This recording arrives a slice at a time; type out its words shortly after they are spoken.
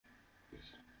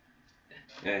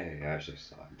Yeah, actually,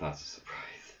 that's a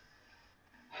surprise.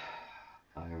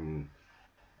 I'm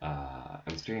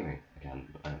I'm streaming again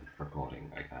and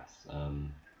recording, I guess.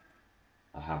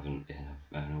 I haven't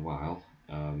in a while,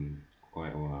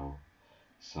 quite a while.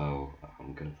 So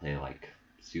I'm gonna play like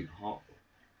SuperHot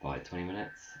for like 20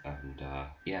 minutes, and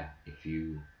yeah, if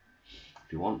you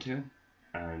want to,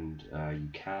 and you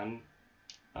can,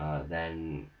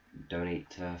 then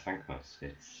donate to Thankmas.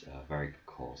 It's a very good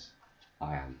cause.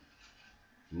 I am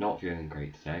not feeling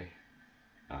great today,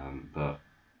 but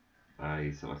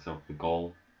I set myself the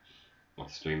goal of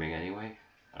streaming anyway.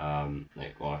 I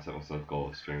set myself the goal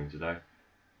of streaming today,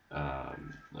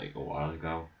 like a while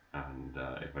ago, and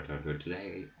if I don't do it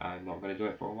today, I'm not going to do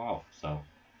it for a while. So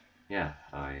yeah,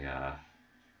 I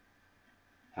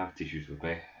have tissues with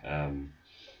me. Uh,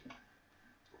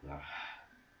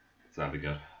 so that'll be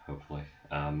good, hopefully.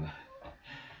 I'm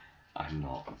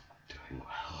not doing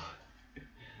well.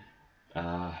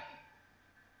 Uh,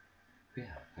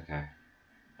 yeah, okay.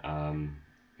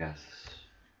 Guess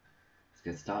let's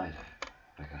get started.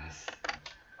 I guess.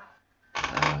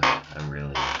 I'm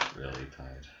really, really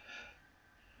tired.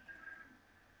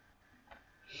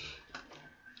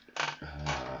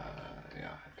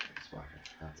 Yeah, okay, it's working.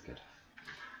 That's good.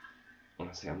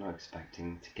 Honestly, I'm not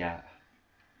expecting to get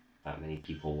that many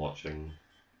people watching,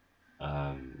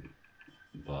 um,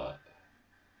 but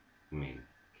I mean,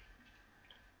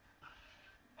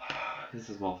 this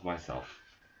is more for myself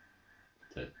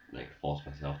to like force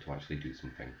myself to actually do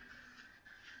something.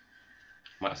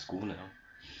 I'm at school now,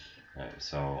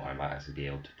 so I might actually be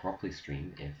able to properly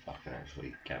stream if I can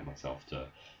actually get myself to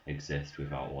exist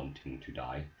without wanting to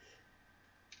die.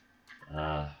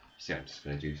 So yeah, I'm just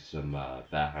gonna do some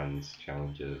bare hands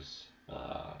challenges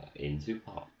in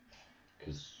two-part,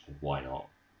 because why not?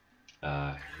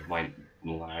 It might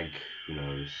lag, who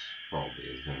knows, probably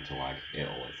is going to lag, it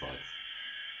always lags.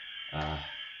 Uh,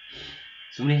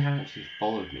 Somebody had actually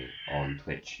followed me on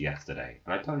Twitch yesterday,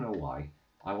 and I don't know why.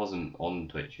 I wasn't on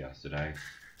Twitch yesterday.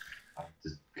 I'm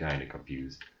just kind of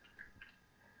confused.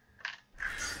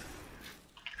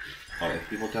 Oh, if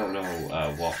people don't know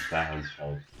what bare hands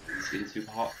challenge is in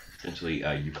SuperHot, essentially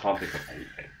you can't pick up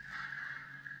anything.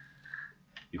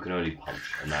 You can only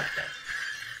punch, and that's it.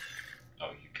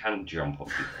 Oh, you can jump on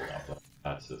people now, but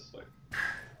that's just like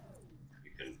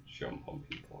you can jump on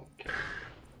people and kill them.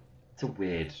 It's a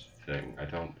weird thing. I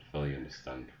don't fully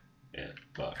understand it,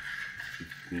 but you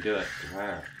can do it.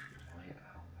 Where?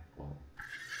 Why?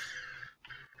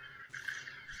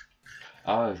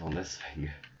 Oh, it's on this thing.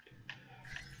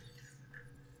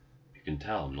 You can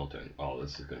tell I'm not doing. Oh,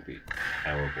 this is going to be a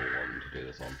terrible one to do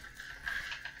this on.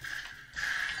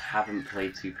 I haven't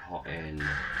played SuperHot in a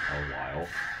while.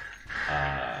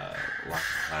 Last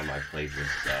time I played was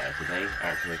today,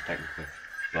 actually, technically.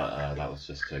 But that was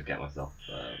just to get myself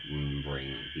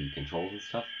remembering the controls and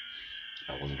stuff.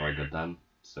 I wasn't very good then,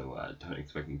 so don't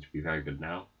expect me to be very good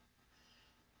now.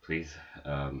 Please.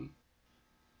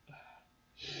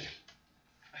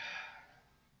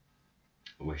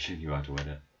 Wishing you how to win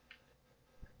it.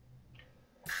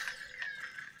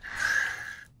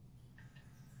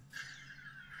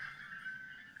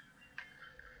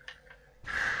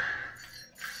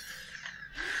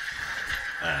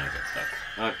 And I get stuck.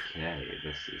 Okay,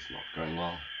 this is not going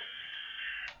well.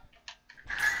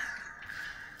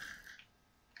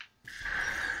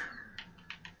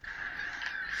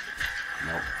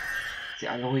 Nope. See,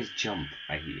 I always jump.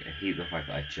 I hate the fact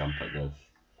that I jump at this.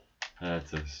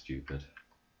 That's so stupid.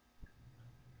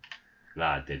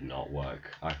 That did not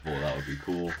work. I thought that would be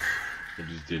cool. It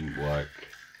just didn't work.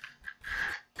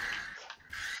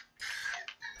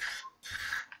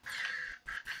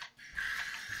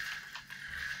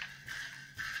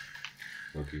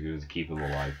 Okay, he was keep him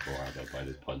alive forever by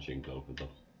just punching both of them.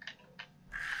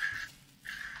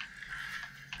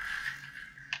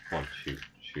 Come on, shoot,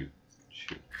 shoot,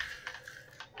 shoot.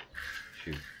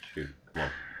 Shoot, shoot, come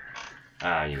on.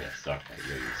 Ah, you missed. Okay,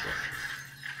 you're useless.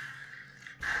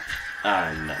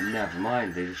 Ah, never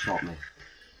mind, they just shot me.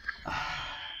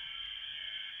 Ah,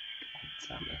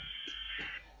 God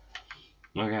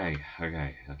damn it.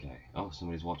 Okay. Oh,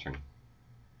 somebody's watching.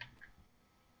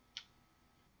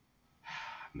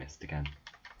 Missed again.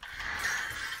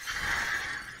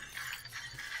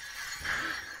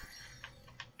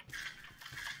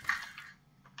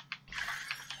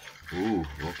 Ooh,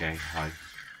 okay, hi.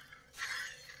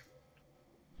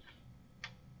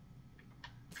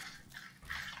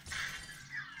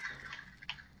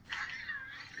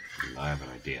 I have an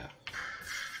idea.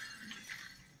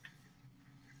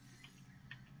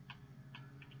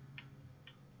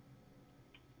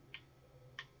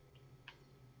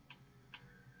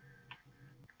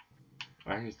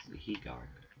 Where is he going?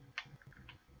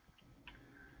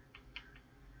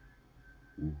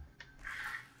 Ooh.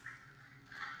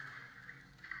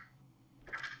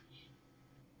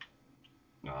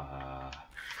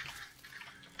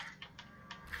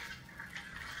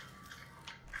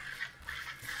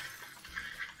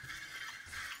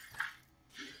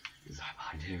 Is that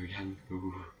behind here again?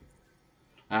 Ooh.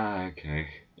 Okay.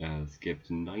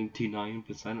 Skipped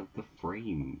 99% of the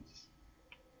frames.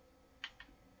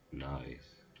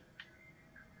 Nice.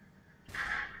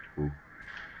 Ooh.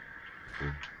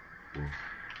 Ooh. Ooh.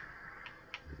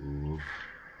 Ooh.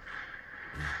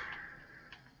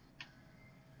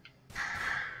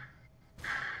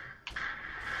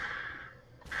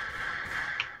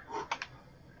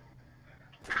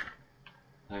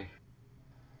 Hey.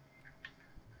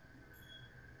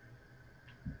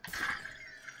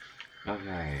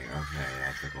 Okay,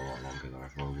 that took a lot longer than I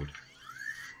thought it would.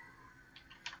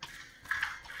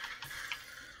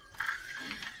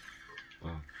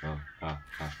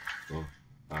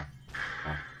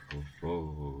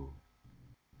 Oh.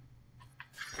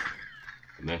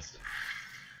 I missed.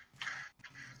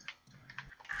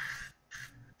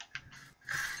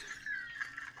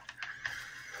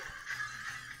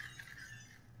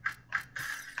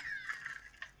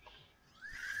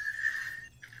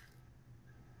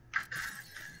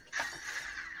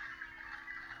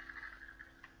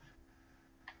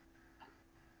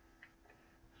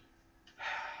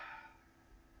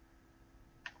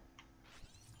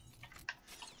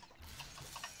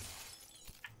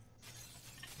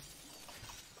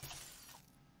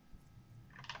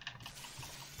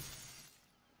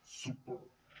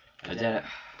 I did it.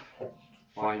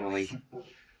 Finally.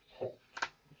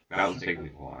 That was taking me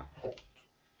a while.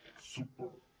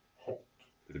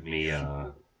 Took me,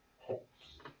 how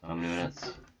many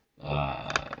minutes?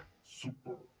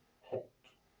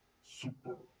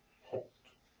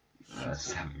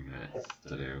 7 minutes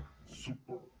to do.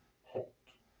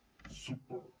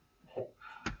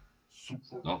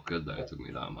 Not good that it took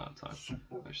me that amount of time.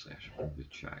 Actually, I should probably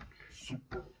check.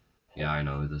 Yeah, I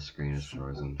know, the screen is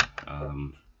frozen.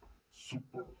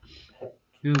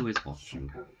 Who is watching?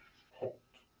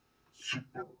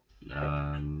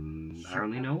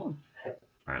 Apparently no one.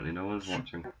 Apparently no one's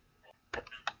watching.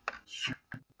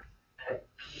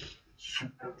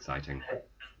 Exciting.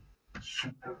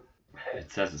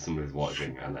 It says that somebody's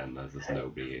watching, and then there's this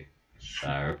nobody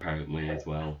there apparently as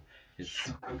well. It's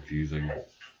so confusing.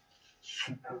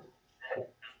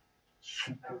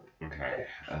 Okay,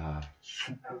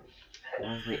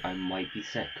 honestly, I might be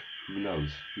sick. Who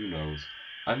knows? Who knows?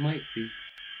 I might be.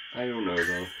 I don't know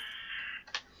though.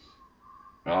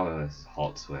 Oh, this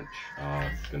hot switch. Oh,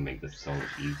 it's gonna make this so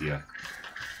much easier.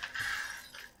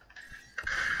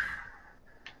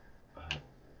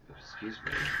 Excuse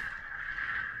me.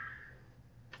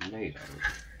 NATO.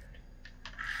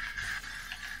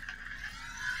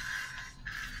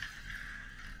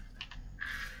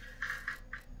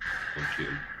 Don't shoot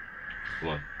him. Come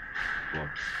on. Come on.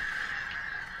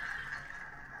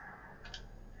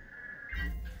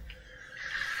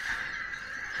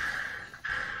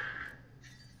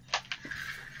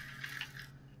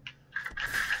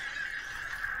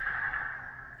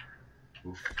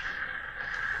 Ooh.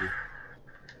 Ooh.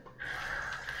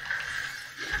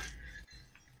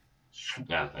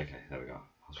 Yeah, okay, there we go. I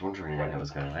was wondering when it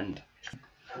was going to end.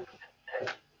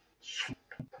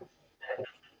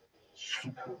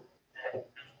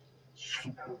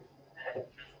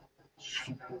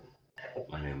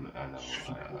 I know,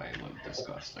 I look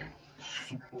disgusting.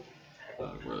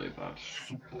 Really bad.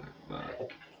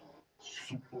 But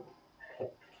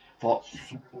thought,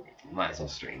 might as well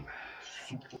stream.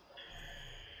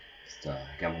 Just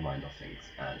get my mind off things,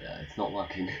 and it's not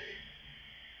working.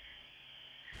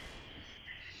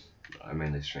 I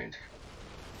mainly streamed.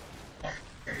 Oh,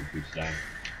 getting food today.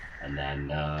 And then,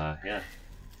 yeah.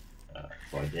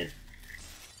 So I did.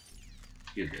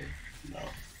 Excuse me. No.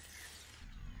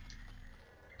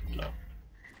 No.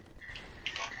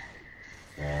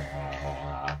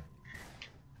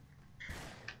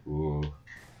 Ooh.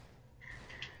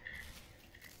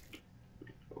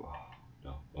 Oh,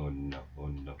 no. Oh no. Oh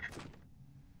no.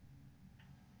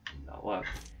 Not what?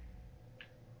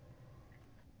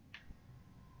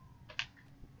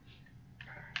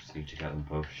 Just need to get them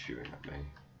both shooting at me.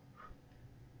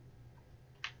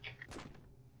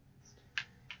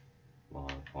 Come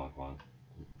on.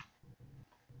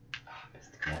 Ah,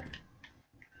 missed again.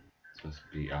 This must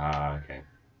be. Okay.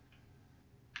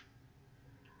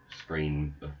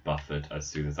 Screen buffered as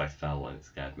soon as I fell and it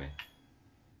scared me.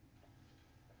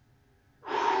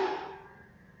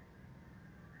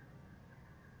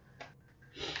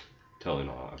 Totally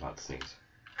not about to sneeze.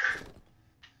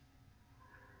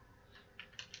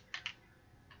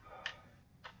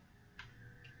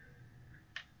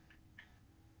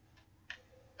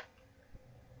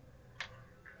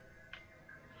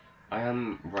 I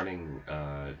am running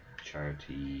a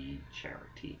charity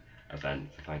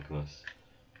event for Thankmas,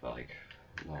 but like,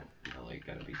 not really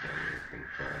gonna be doing anything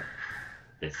for it.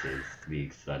 This is the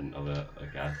extent of it, I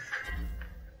guess.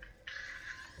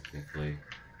 Technically.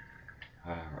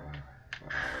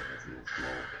 There's a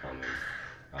small coming.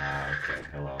 Okay,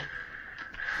 hello.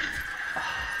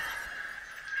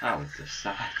 That was so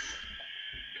sad.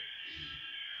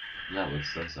 That was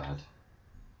so sad.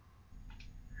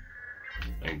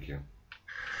 Thank you.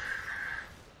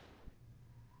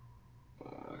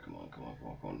 Come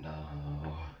on,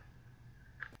 no.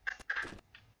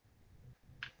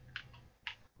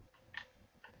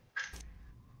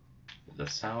 The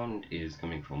sound is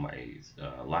coming from my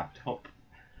laptop.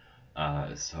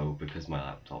 So because my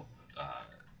laptop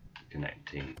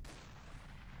connecting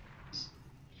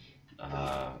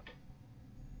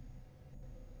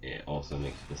it also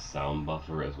makes the sound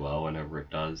buffer as well whenever it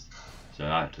does. So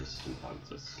that just sometimes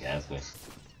just scares me.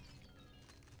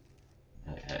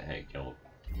 Hey, kill.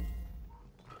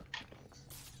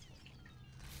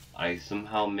 I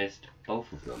somehow missed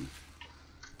both of them.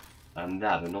 And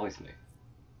that annoys me.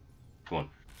 Come on.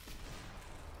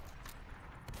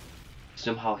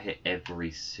 Somehow hit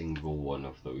every single one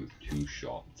of those 2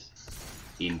 shots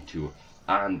into,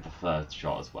 and the first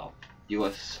shot as well. You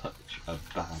are such a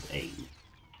bad aim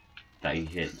that he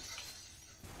hit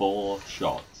 4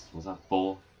 shots. Was that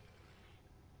 4?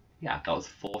 Yeah, that was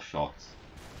 4 shots.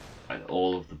 And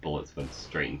all of the bullets went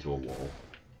straight into a wall.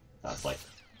 That's like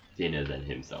thinner than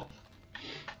himself.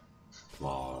 Come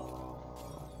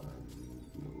on.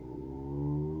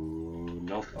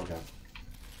 Nope, okay.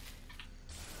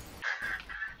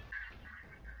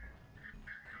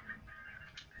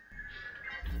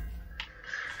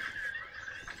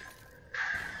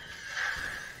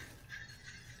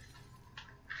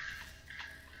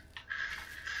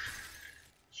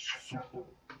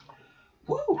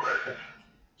 Woo!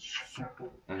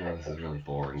 I know this is really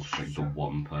boring for like the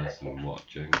one person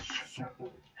watching.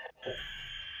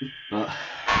 But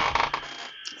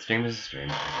stream is a stream,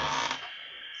 I guess.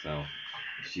 So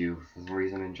if you for some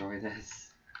reason enjoy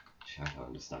this, I don't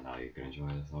understand how you can enjoy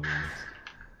this, I'll be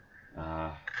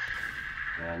honest.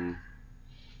 Then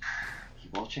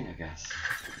keep watching, I guess.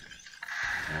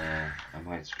 I'm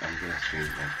gonna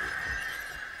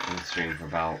stream for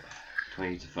about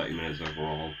 20 to 30 minutes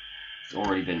overall. It's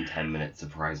already been 10 minutes,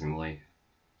 surprisingly.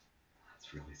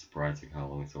 That's really surprising how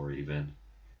long it's already been.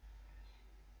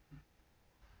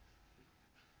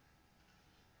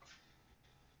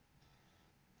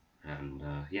 And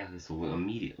yeah, this will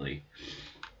immediately.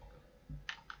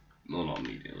 Well, not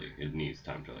immediately. It needs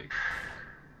time to like.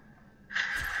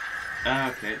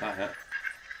 Okay, that hit.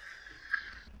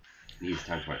 It needs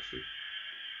time to actually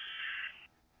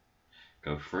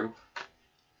go through.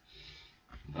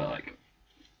 But like,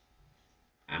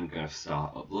 I'm gonna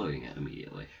start uploading it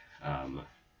immediately. And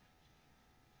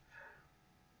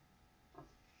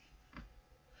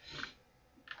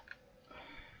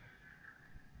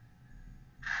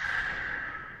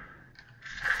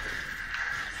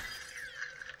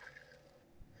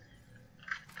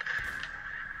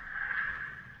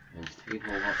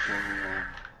people watching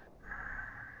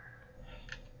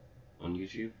on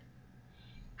YouTube,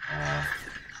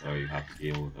 so you have to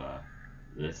deal with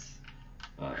this.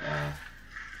 But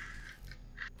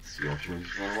it's your choice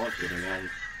if you want to watch it again.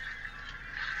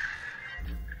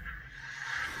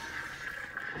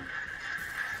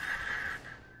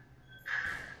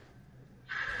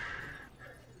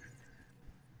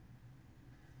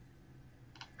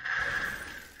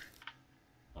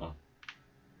 Oh,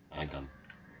 I gun.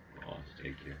 Oh,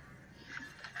 thank you.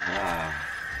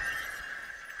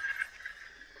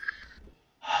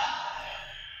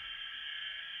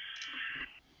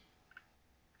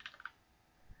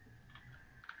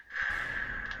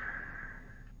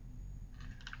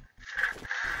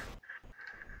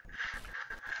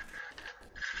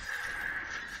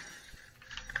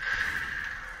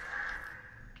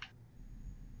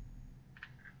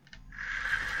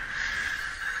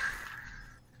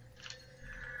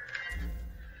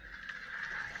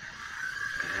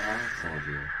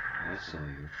 I saw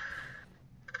you.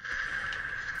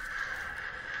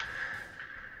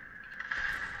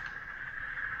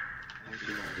 Why did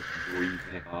you not just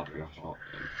re-pick up your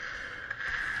shotgun?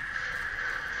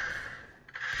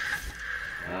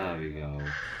 There we go.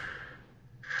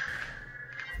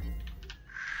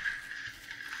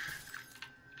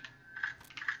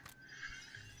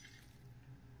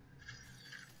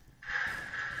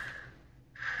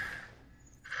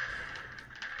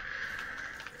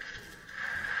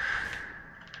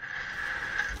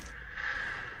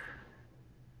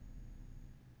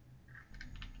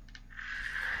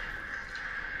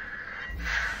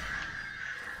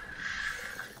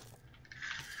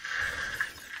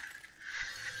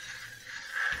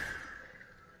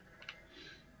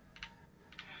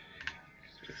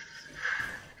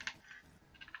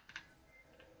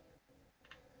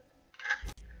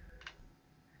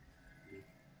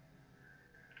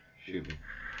 shoot me.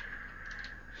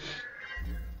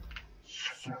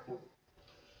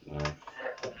 No.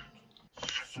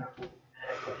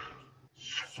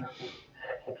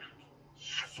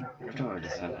 I don't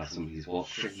understand how somebody's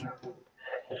watching.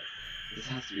 This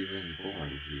has to be really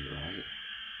boring for you, right?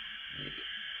 Like,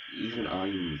 even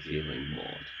I'm feeling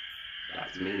bored.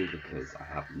 That's mainly because I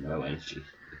have no energy.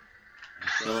 I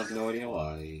still have no idea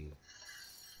why.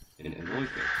 It annoys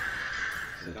me.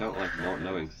 So I don't like not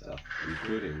knowing stuff,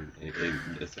 including,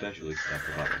 especially stuff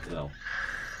about myself.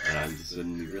 And I'm just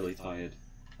suddenly really tired.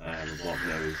 I have a blocked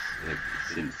nose, like,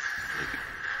 since,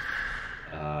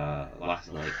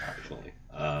 last night, actually.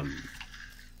 Last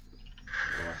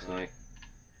night?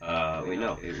 Wait,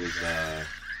 no, it was,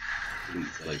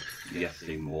 since, like,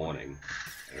 yesterday morning.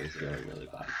 It was going really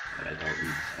bad, and I don't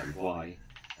understand why,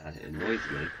 and it annoys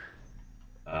me.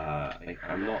 Like,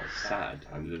 I'm not sad,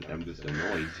 I'm just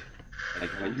annoyed.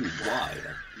 Like, if I knew why,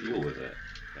 I'd deal with it.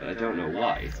 But I don't know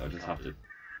why, so I just have to,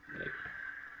 like,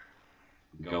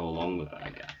 go along with it, I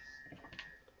guess.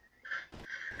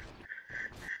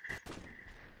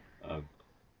 Oh.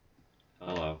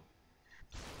 Hello.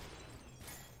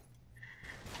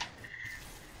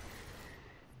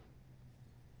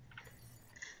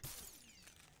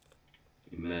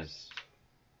 You missed.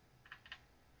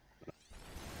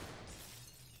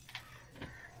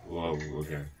 Whoa,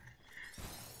 okay.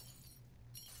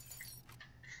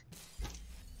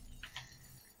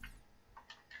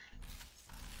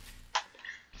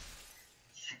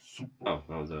 Oh,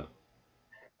 that was it.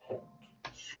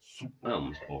 That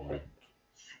was boring.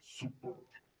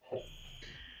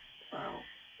 Wow.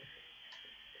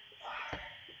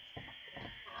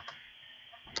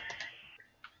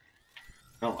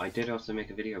 Oh, I did also make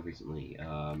a video recently,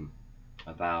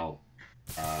 about,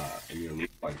 a new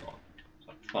music I got.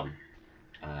 So it's fun.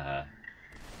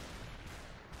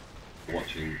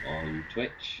 Watching on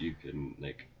Twitch, you can,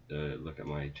 like, look at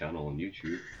my channel on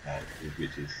YouTube,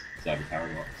 which is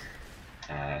SuperHot.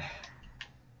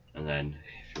 And then,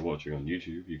 if you're watching on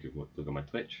YouTube, you can look at my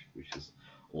Twitch, which is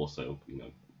also, you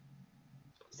know,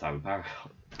 SuperHot.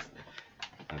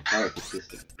 I have very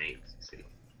consistent names, see.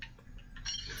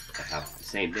 I have the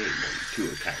same name on 2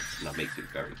 accounts, and that makes it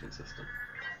very consistent.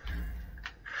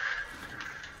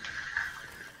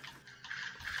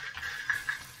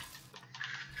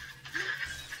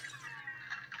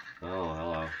 Oh,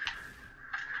 hello.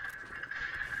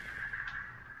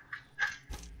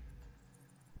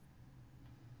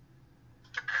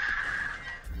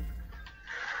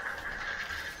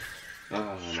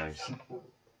 Oh, nice.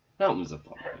 That one was a fun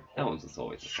one. That one's just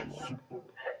always a fun one.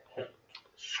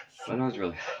 I know it's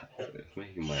really it's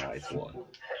making my eyes water.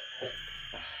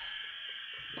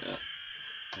 Yeah.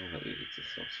 I really need to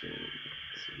stop streaming.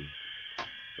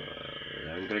 But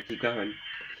I'm gonna keep going.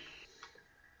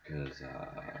 Because, for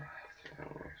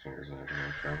some reason I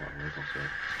don't care about myself.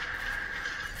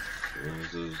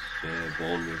 This is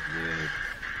born with the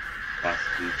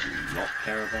capacity to not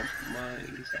care about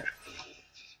myself.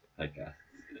 I guess.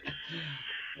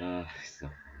 It's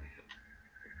not funny.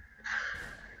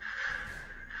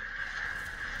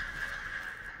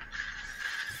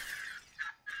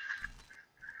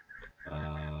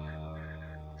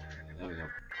 There we go.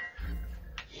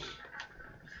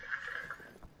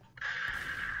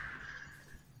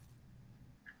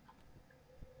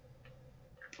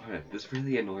 Alright, this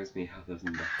really annoys me how there's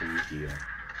nothing here.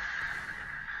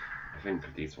 I think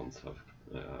these ones have,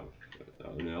 oh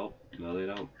no, no they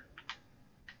don't.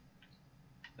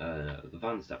 The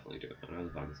vans definitely do. I know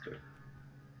the vans do.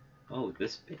 Oh,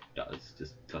 this bit does,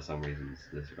 just for some reasons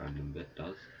this random bit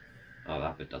does. Oh,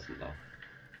 that bit doesn't though.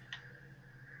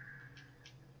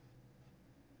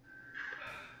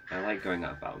 I like going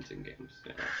out of bounds in games,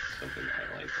 yeah, that's something that I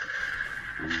like.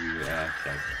 Ooh, yeah,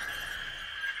 okay.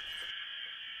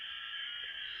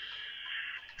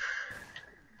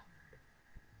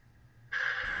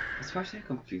 Especially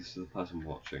confused to the person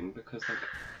watching, because, like,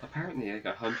 apparently, like,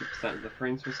 100% of the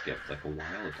frames were skipped, like, a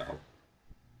while ago.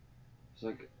 It's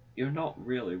like, you're not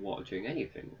really watching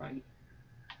anything, right?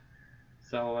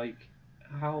 So, like,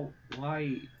 how,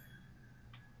 why,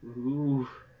 ooh.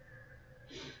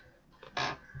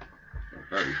 I'm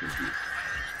very confused.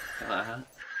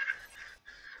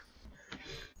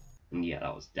 Yeah,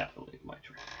 that was definitely my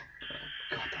choice.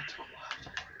 God, that took a while.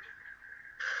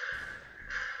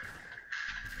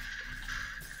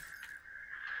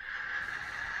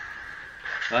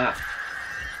 Ah!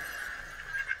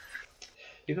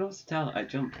 You can also tell I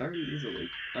jump very easily,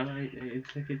 and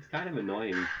it's kind of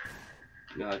annoying.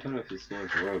 No, I don't know if it's annoying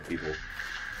for other people.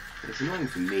 It's annoying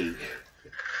to me.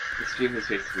 The stream is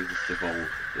basically just dissolved,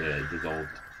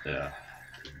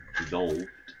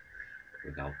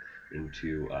 without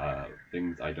into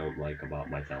things I don't like about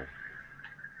myself.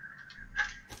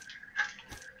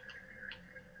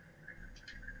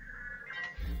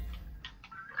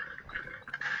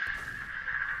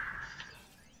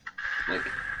 Like,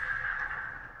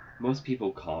 most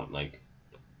people can't, like,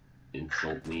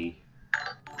 insult me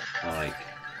or, like,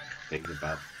 think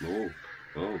about, oh,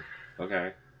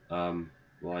 okay.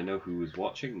 Well, I know who's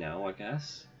watching now, I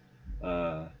guess.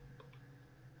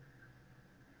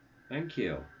 Thank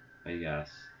you, I guess.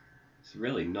 It's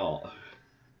really not.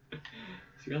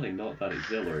 It's really not that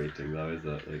exhilarating, though, is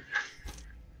it? Like,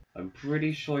 I'm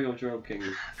pretty sure you're joking.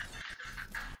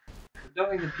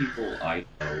 Knowing the people I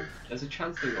know, there's a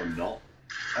chance that you're not,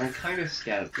 and it kind of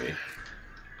scares me.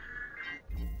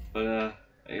 But,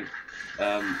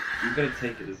 I'm gonna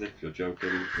take it as if you're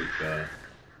joking, which,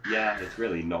 yeah, it's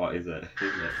really not, is it?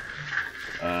 Isn't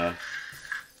it?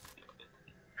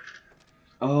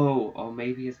 Oh, or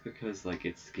maybe it's because, like,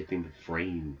 it's skipping the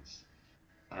frames.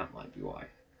 That might be why.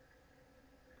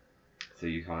 So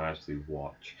you can't actually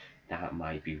watch. That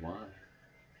might be why.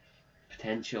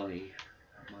 Potentially.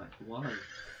 That might be why.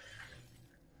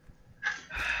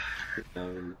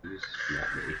 No, it's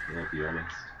not me, I'll be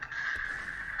honest.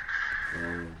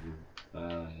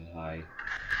 Hi.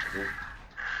 Oh.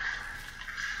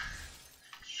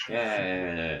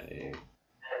 Yay!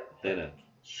 Did it.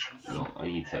 No, I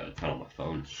need to turn on my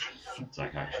phone so I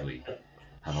can actually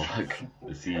have a look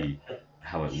to see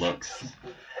how it looks.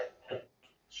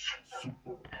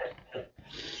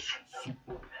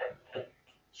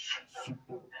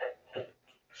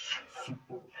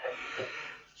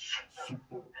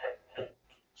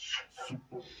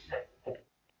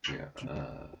 Yeah,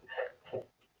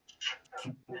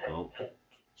 well,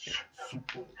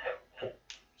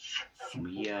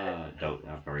 we don't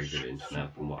have very good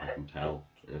internet from what I can tell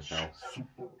in this house.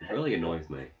 It really annoys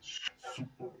me.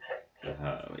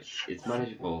 It's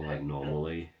manageable like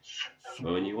normally,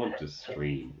 but when you want to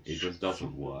stream, it just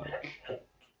doesn't work.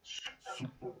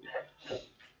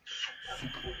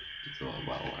 So,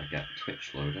 well, I get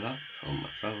Twitch loaded up on my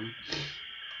phone.